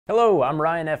Hello, I'm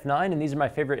Ryan F9 and these are my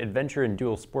favorite adventure and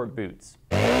dual sport boots.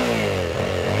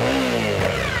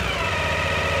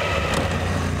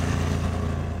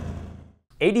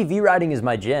 ADV riding is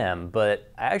my jam,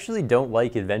 but I actually don't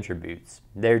like adventure boots.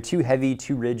 They're too heavy,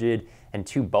 too rigid, and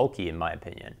too bulky in my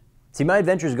opinion. See, my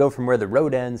adventures go from where the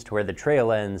road ends to where the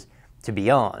trail ends to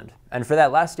beyond. And for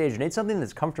that last stage, I need something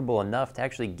that's comfortable enough to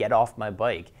actually get off my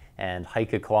bike and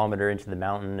hike a kilometer into the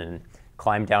mountain and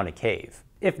climb down a cave,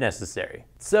 if necessary.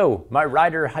 So my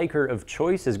rider hiker of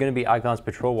choice is going to be Icon's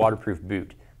Patrol waterproof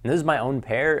boot. And this is my own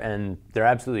pair and they're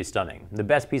absolutely stunning. The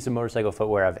best piece of motorcycle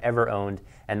footwear I've ever owned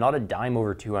and not a dime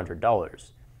over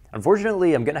 $200.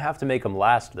 Unfortunately, I'm going to have to make them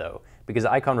last though, because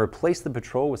Icon replaced the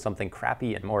Patrol with something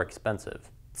crappy and more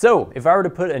expensive. So if I were to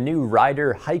put a new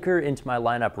rider hiker into my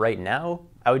lineup right now,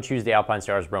 I would choose the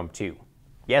Alpinestars Roam 2.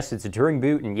 Yes, it's a touring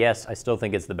boot, and yes, I still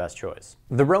think it's the best choice.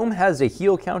 The Roam has a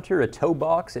heel counter, a toe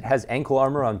box, it has ankle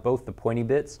armor on both the pointy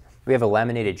bits, we have a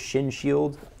laminated shin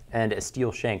shield, and a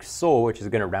steel shank sole, which is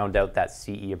going to round out that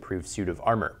CE-approved suit of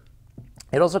armor.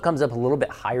 It also comes up a little bit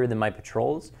higher than my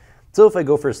Patrols, so if I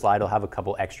go for a slide, I'll have a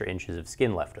couple extra inches of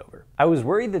skin left over. I was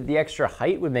worried that the extra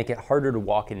height would make it harder to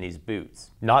walk in these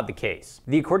boots. Not the case.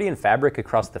 The accordion fabric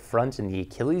across the front and the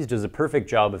Achilles does a perfect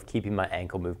job of keeping my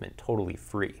ankle movement totally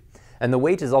free. And the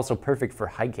weight is also perfect for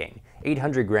hiking,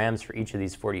 800 grams for each of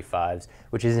these 45s,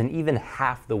 which isn't even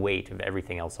half the weight of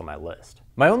everything else on my list.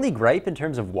 My only gripe in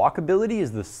terms of walkability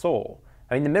is the sole.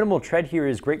 I mean, the minimal tread here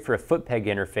is great for a foot peg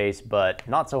interface, but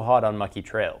not so hot on mucky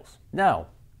trails. Now,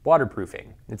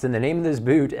 waterproofing. It's in the name of this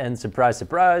boot, and surprise,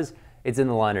 surprise, it's in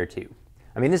the liner too.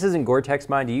 I mean, this isn't Gore-Tex,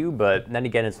 mind you, but then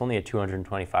again, it's only a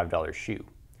 $225 shoe.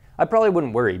 I probably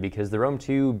wouldn't worry because the Roam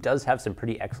 2 does have some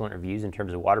pretty excellent reviews in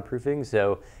terms of waterproofing,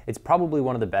 so it's probably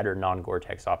one of the better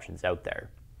non-Gore-Tex options out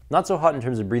there. Not so hot in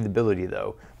terms of breathability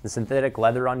though. The synthetic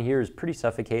leather on here is pretty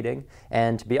suffocating,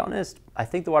 and to be honest, I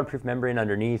think the waterproof membrane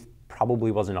underneath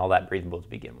probably wasn't all that breathable to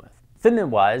begin with.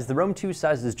 Fitment-wise, the Roam 2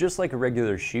 size is just like a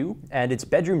regular shoe, and it's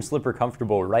bedroom slipper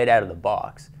comfortable right out of the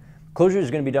box. Closure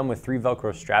is going to be done with 3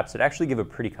 Velcro straps that actually give a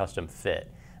pretty custom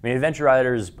fit. I mean, adventure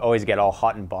riders always get all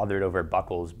hot and bothered over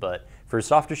buckles, but for a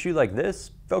softer shoe like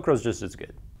this, Velcro's just as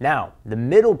good. Now, the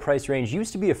middle price range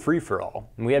used to be a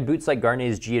free-for-all, and we had boots like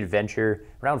Garnier's G Adventure,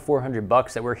 around 400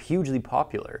 bucks, that were hugely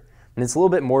popular. And it's a little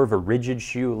bit more of a rigid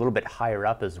shoe, a little bit higher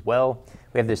up as well.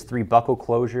 We have this 3 buckle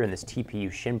closure and this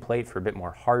TPU shin plate for a bit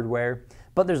more hardware,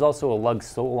 but there's also a lug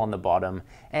sole on the bottom,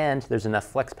 and there's enough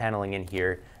flex paneling in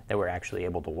here that we're actually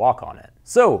able to walk on it.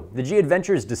 So, the G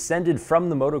Adventure's descended from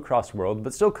the motocross world,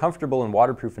 but still comfortable and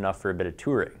waterproof enough for a bit of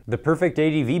touring. The perfect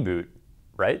ADV boot,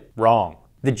 right? Wrong.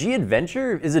 The G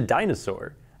Adventure is a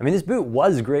dinosaur. I mean, this boot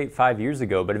was great 5 years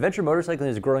ago, but adventure motorcycling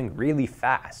is growing really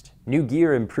fast. New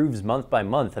gear improves month by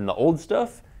month, and the old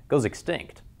stuff goes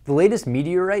extinct. The latest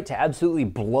meteorite to absolutely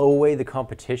blow away the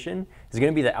competition is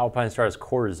going to be the Alpinestars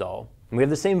Corazal. And we have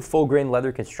the same full-grain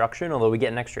leather construction, although we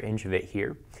get an extra inch of it here.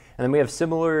 And then we have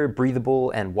similar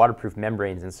breathable and waterproof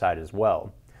membranes inside as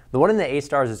well. The one in the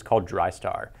A-Stars is called Dry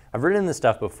Star. I've ridden this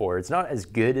stuff before. It's not as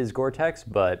good as Gore-Tex,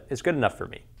 but it's good enough for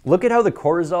me. Look at how the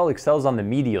Corazal excels on the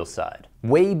medial side.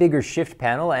 Way bigger shift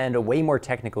panel and a way more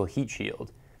technical heat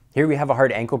shield. Here we have a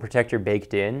hard ankle protector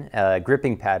baked in, a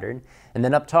gripping pattern, and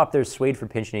then up top there's suede for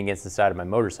pinching against the side of my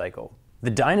motorcycle. The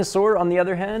Dinosaur, on the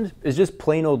other hand, is just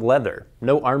plain old leather.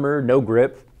 No armor, no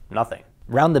grip, nothing.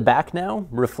 Round the back now,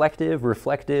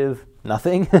 reflective,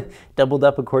 nothing. Doubled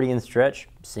up accordion stretch,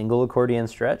 single accordion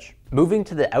stretch. Moving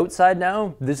to the outside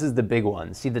now, this is the big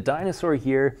one. See, the Dinosaur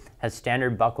here has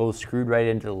standard buckles screwed right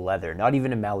into the leather, not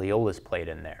even a malleolus plate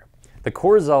in there. The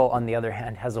Corazal, on the other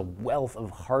hand, has a wealth of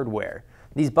hardware.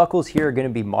 These buckles here are going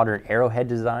to be modern arrowhead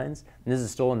designs, and this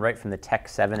is stolen right from the Tech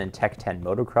 7 and Tech 10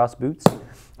 motocross boots.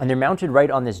 And they're mounted right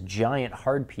on this giant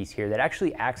hard piece here that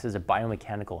actually acts as a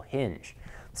biomechanical hinge.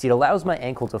 See, it allows my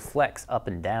ankle to flex up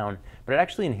and down, but it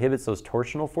actually inhibits those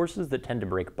torsional forces that tend to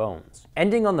break bones.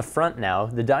 Ending on the front now,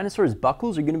 the Dinosaur's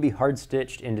buckles are going to be hard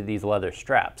stitched into these leather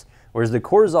straps, whereas the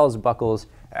Corazal's buckles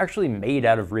are actually made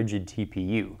out of rigid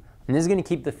TPU. And this is going to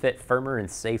keep the fit firmer and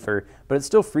safer, but it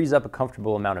still frees up a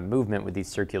comfortable amount of movement with these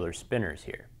circular spinners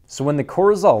here. So when the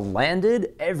Corazal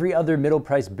landed, every other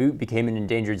middle-priced boot became an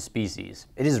endangered species.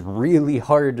 It is really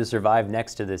hard to survive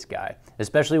next to this guy,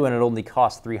 especially when it only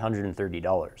costs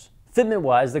 $330.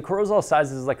 Fitment-wise, the Corazal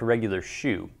sizes like a regular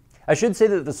shoe. I should say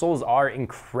that the soles are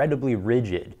incredibly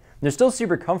rigid. They're still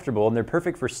super comfortable and they're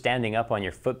perfect for standing up on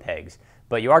your foot pegs,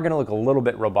 but you are going to look a little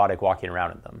bit robotic walking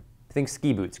around in them. Think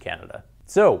ski boots, Canada.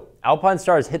 So,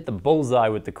 Alpinestars hit the bullseye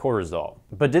with the Corazal,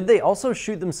 but did they also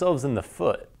shoot themselves in the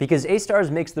foot? Because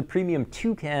A-Stars makes the premium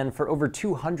Toucan for over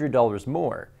 $200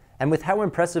 more, And with how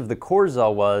impressive the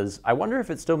Korzal was, I wonder if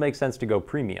it still makes sense to go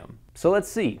premium. So let's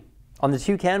see. On the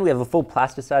Toucan, we have a full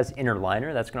plasticized inner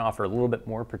liner that's going to offer a little bit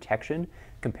more protection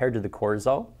compared to the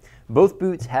Korzal. Both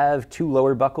boots have 2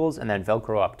 lower buckles and then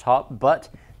Velcro up top, but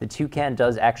the Toucan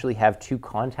does actually have 2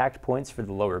 contact points for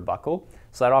the lower buckle,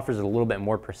 so that offers a little bit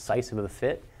more precise of a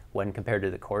fit when compared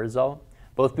to the Korzal.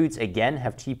 Both boots again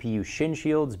have TPU shin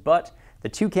shields, but the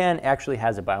Toucan actually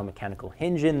has a biomechanical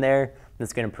hinge in there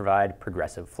that's going to provide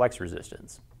progressive flex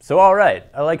resistance. So all right,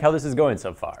 I like how this is going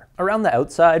so far. Around the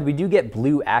outside, we do get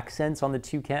blue accents on the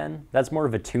Toucan. That's more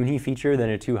of a Toonie feature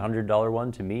than a $200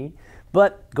 one to me.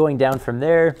 But going down from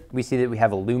there, we see that we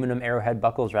have aluminum arrowhead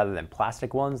buckles rather than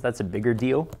plastic ones. That's a bigger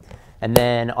deal. And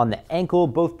then on the ankle,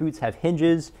 both boots have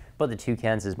hinges, but the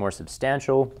Toucan's is more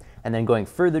substantial. And then going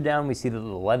further down, we see that the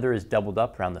leather is doubled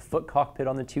up around the foot cockpit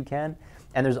on the Toucan.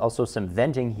 And there's also some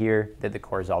venting here that the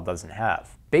Korzal doesn't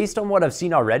have. Based on what I've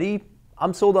seen already,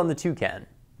 I'm sold on the Toucan.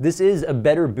 This is a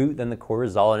better boot than the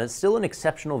Korzal, and it's still an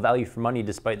exceptional value for money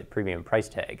despite the premium price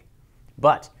tag.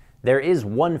 But there is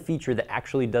one feature that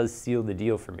actually does seal the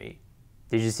deal for me.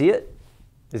 Did you see it?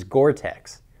 It's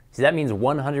gore-tex. See, that means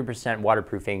 100%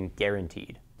 waterproofing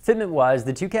guaranteed. Fitment-wise,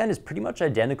 the Toucan is pretty much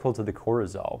identical to the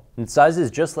Korzal. Its size is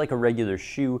just like a regular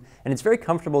shoe, and it's very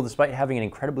comfortable despite having an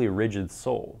incredibly rigid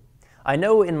sole. I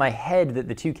know in my head that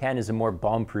the Toucan is a more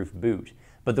bomb-proof boot,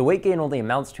 but the weight gain only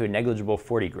amounts to a negligible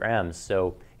 40 grams,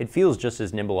 so it feels just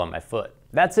as nimble on my foot.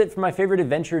 That's it for my favorite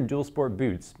adventure and dual sport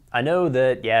boots. I know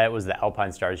that, yeah, it was the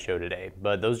Alpine Stars show today,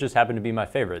 but those just happen to be my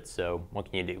favorites, so what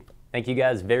can you do? Thank you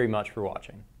guys very much for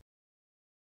watching.